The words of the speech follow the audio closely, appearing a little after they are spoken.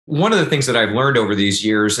One of the things that I've learned over these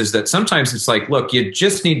years is that sometimes it's like, look, you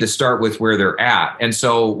just need to start with where they're at. And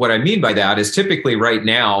so what I mean by that is typically right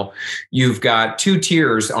now, you've got two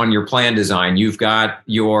tiers on your plan design. You've got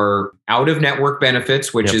your out of network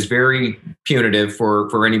benefits, which is very punitive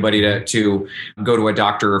for anybody to go to a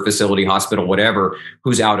doctor or facility, hospital, whatever,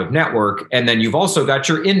 who's out of network. And then you've also got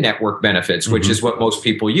your in network benefits, which is what most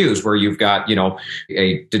people use, where you've got,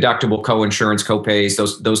 a deductible co-insurance, co-pays,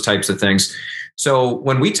 those types of things. So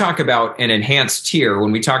when we talk about an enhanced tier,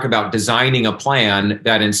 when we talk about designing a plan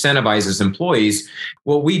that incentivizes employees,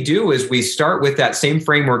 what we do is we start with that same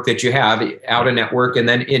framework that you have, out of network and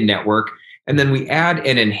then in network, and then we add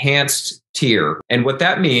an enhanced tier. And what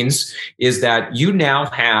that means is that you now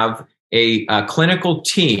have a clinical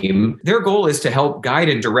team. Their goal is to help guide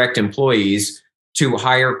and direct employees to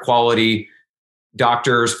higher quality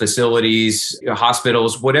doctors, facilities,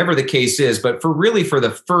 hospitals, whatever the case is, but for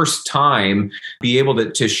the first time, be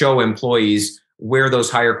able to show employees where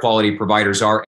those higher quality providers are.